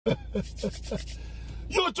YouTube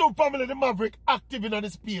family, the Maverick, active in the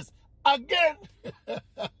space. Again.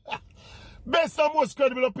 Best and most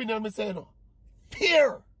credible opinion, me say, you know.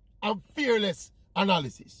 Fear and fearless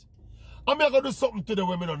analysis. I'm going to do something to the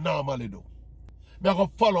women I normally do. I'm going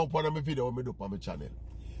to follow up on my video when I do on my channel.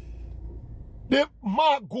 The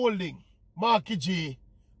Mark Golding, Marky G,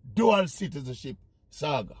 dual citizenship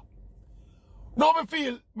saga. Now I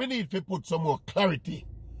feel me need to put some more clarity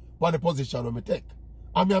on the position I take.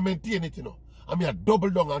 I'm going to maintain it, you know. I'm going to double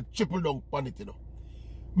down and triple down on it, you know.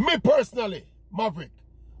 Me personally, Maverick,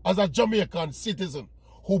 as a Jamaican citizen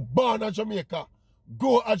who born in Jamaica,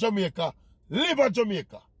 go to Jamaica, live in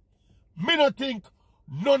Jamaica, me not think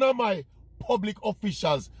none of my public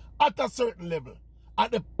officials at a certain level,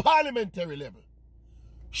 at the parliamentary level,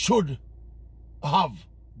 should have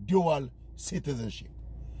dual citizenship.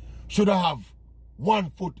 Should I have 1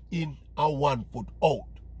 foot in and 1 foot out?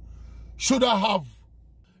 Should I have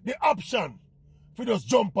the option for just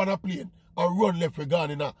jump on a plane and run left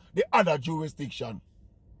regarding the other jurisdiction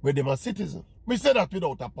where they are citizens? Me say that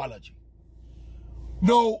without apology.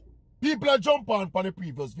 Now, people are jump on the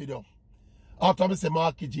previous video. After me say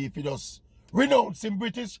Marky G, if he just renounce in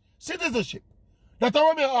British citizenship. That's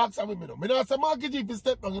what me ask of him, you know. Me not say Marky G if he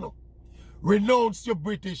step down, you know. Renounce your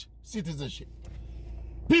British citizenship.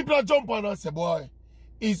 People are jump on and say, boy,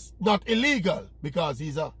 it's not illegal because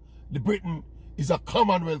the Britain is a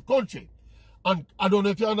Commonwealth country. And I don't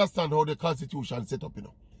know if you understand how the Constitution set up, you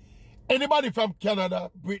know. Anybody from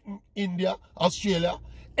Canada, Britain, India, Australia,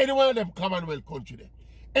 any one of them Commonwealth country there.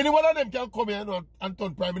 Any one of them can come here and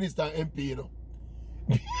turn Prime Minister and MP, you know.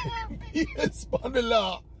 Yes, on the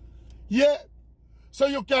law. Yeah. So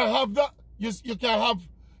you can have that. You can have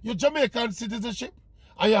your Jamaican citizenship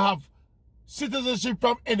and you have citizenship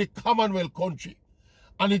from any Commonwealth country.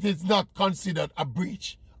 And it is not considered a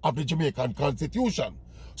breach of the Jamaican Constitution.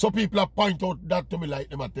 So people are point out that to me like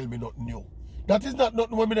them and tell me nothing new. That is not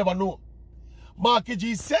nothing we never know. Marky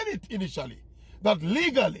G said it initially, that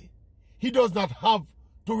legally he does not have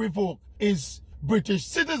to revoke his British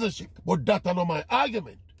citizenship. But that is not my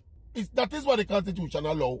argument. That is what the Constitution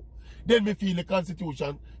allows. Then we feel the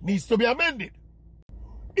Constitution needs to be amended.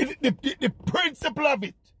 The principle of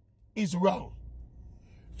it is wrong.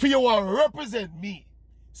 For you to represent me,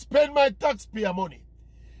 spend my taxpayer money,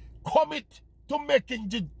 commit to making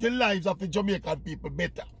the lives of the Jamaican people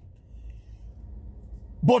better.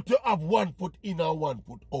 But to have 1 foot in and 1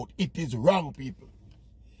 foot out, it is wrong, people.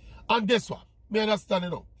 And this one, me understand,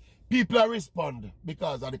 you know, people are respond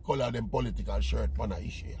because of the color of them political shirt on the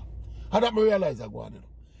issue. And that me realize I go on, you know.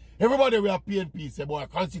 Everybody we are PNP say, boy,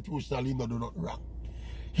 constitutionally, no do nothing wrong.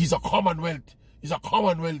 He's a Commonwealth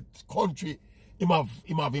country. Him have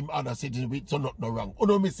other citizens, so nothing wrong. Oh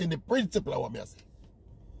no, missing the principle of what me say.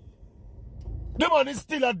 The man is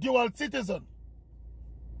still a dual citizen.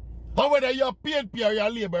 And whether you're PNP or you're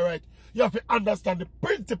Labour, right, you have to understand the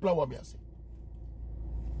principle of what me say.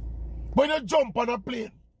 When you jump on a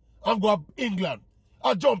plane and go to England,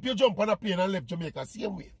 you jump on a plane and leave Jamaica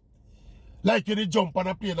same way. Like you jump on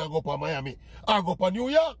a plane and go to Miami or go to New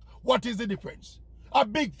York. What is the difference? A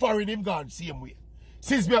big foreign him gone same way.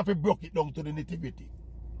 Since me have to broke it down to the nitty-gritty.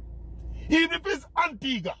 Even if it's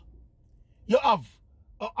Antigua, you have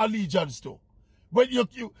allegiance to. When you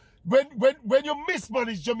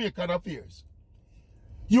mismanage Jamaican affairs,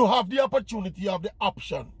 you have the opportunity, you have the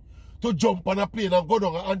option to jump on a plane and go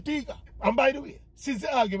down to Antigua. And by the way, since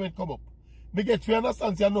the argument come up, me get to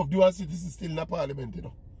understand say enough dual citizens still in the parliament, you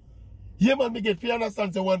know. Yeah, man, me get to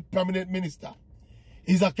understand say one permanent minister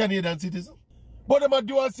is a Canadian citizen. But them a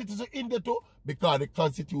dual citizen in the too because the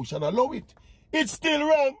Constitution allow it. It's still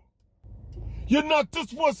wrong. You're not too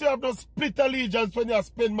supposed to have no split allegiance when you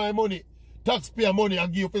spend my money, taxpayer money,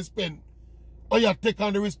 and give you for spend. Or you take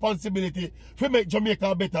on the responsibility to make Jamaica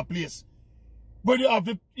a better place. When you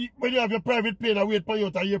have your private plane and wait for you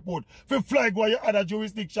at the airport, for fly go to your other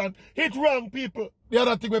jurisdiction, it's wrong, people. The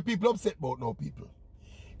other thing where people upset about now, people,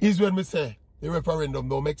 is when we say the referendum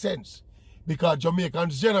don't make sense. Because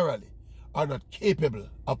Jamaicans generally are not capable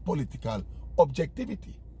of political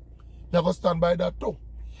objectivity. Never stand by that too.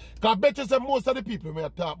 Because I bet you say most of the people may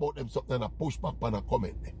talk about them something and push back and a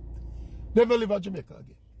comment them. They don't live in Jamaica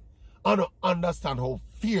again. I don't understand how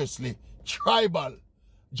fiercely tribal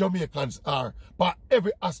Jamaicans are by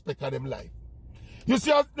every aspect of them life. You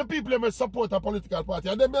see, the people who support a political party,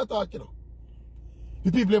 and them may talk, you know.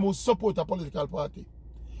 The people who support a political party,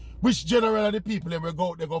 which generally the people who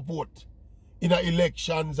go out, they go vote in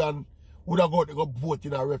elections and would have got to go vote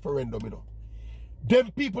in a referendum, you know.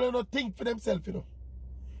 Them people do not think for themselves, you know.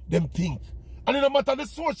 Them think. And it no matter the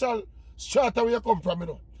social strata where you come from, you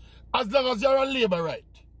know. As long as you're on Labour right,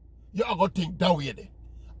 you are going to think that way there.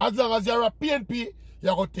 As long as you're a PNP,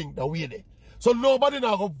 you're going to think that way there. So nobody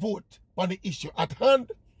now going to vote on the issue at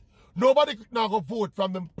hand. Nobody now going to vote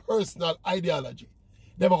from them personal ideology.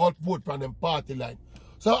 They going to vote from them party line.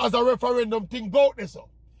 So as a referendum thing go out there, so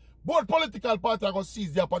both political parties are going to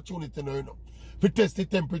seize the opportunity now, you know, to test the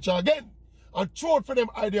temperature again and throw out for them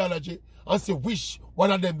ideology and see which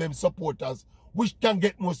one of them supporters, which can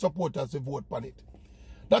get more supporters to vote on it.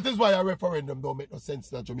 That is why a referendum don't make no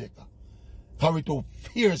sense in Jamaica. How it too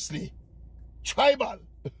fiercely tribal.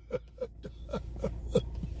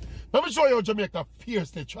 Let me show you Jamaica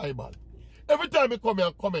fiercely tribal. Every time you come here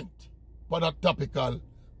and comment on a topical,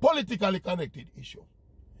 politically connected issue,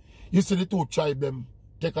 you see the two tribe them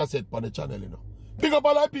take a set on the channel, you know. Big up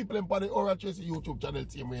all the people in the Oral Tracy YouTube channel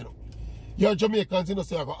team, you know. You're Jamaicans, you know,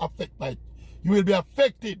 so you're going to affect by it. You will be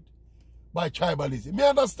affected by tribalism. Me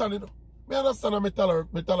understand, you know. Me understand and me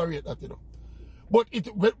tolerate that, you know. But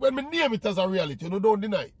when me name it as a reality, you know, don't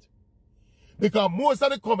deny it. Because most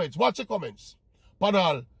of the comments, watch the comments,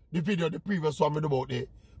 panel, the video, the previous one about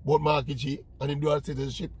Marky G and in dual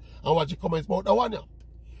citizenship, and watch the comments about the one,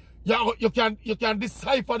 yeah. You can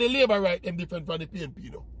decipher the labor right them different from the PNP,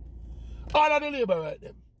 you know. All of the labor right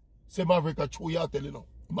them. Say Maverick a true, you tell you know.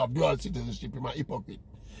 Him have dual citizenship, him a hypocrite.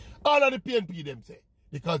 All of the PNP them say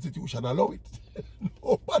the constitution allow it.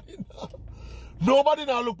 Nobody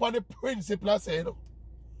now look on the principle and say, you know.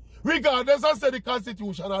 Regardless I say the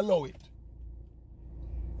constitution allow it.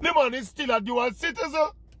 The man is still a dual citizen.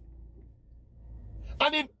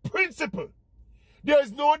 And in principle, there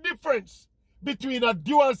is no difference between a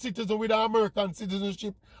dual citizen with an American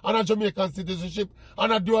citizenship and a Jamaican citizenship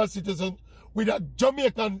and a dual citizen with a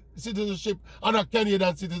Jamaican citizenship and a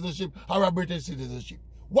Canadian citizenship or a British citizenship.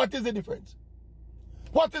 What is the difference?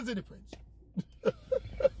 What is the difference?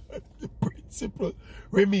 The principle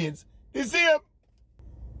remains the same.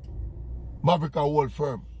 Maverick hold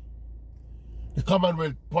firm. The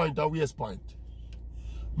Commonwealth point and West Point.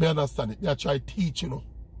 Me understand it. They try to teach, you know,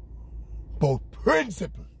 about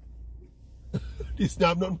principle. This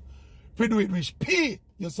time none for do it which P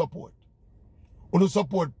you support. You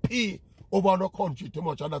support P over no country too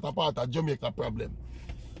much, and that's a part of Jamaica problem.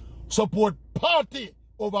 Support party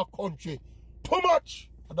over country too much,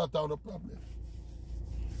 and that's no problem.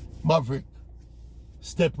 Maverick,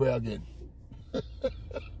 step way again.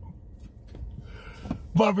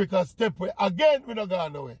 Maverick a step way again, we not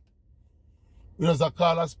going nowhere. We just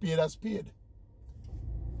call a spade a spade.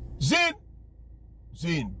 Zin,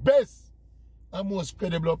 best and most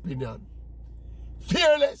credible opinion.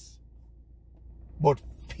 Fearless, but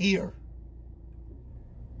fear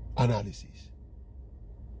analysis.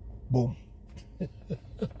 Boom.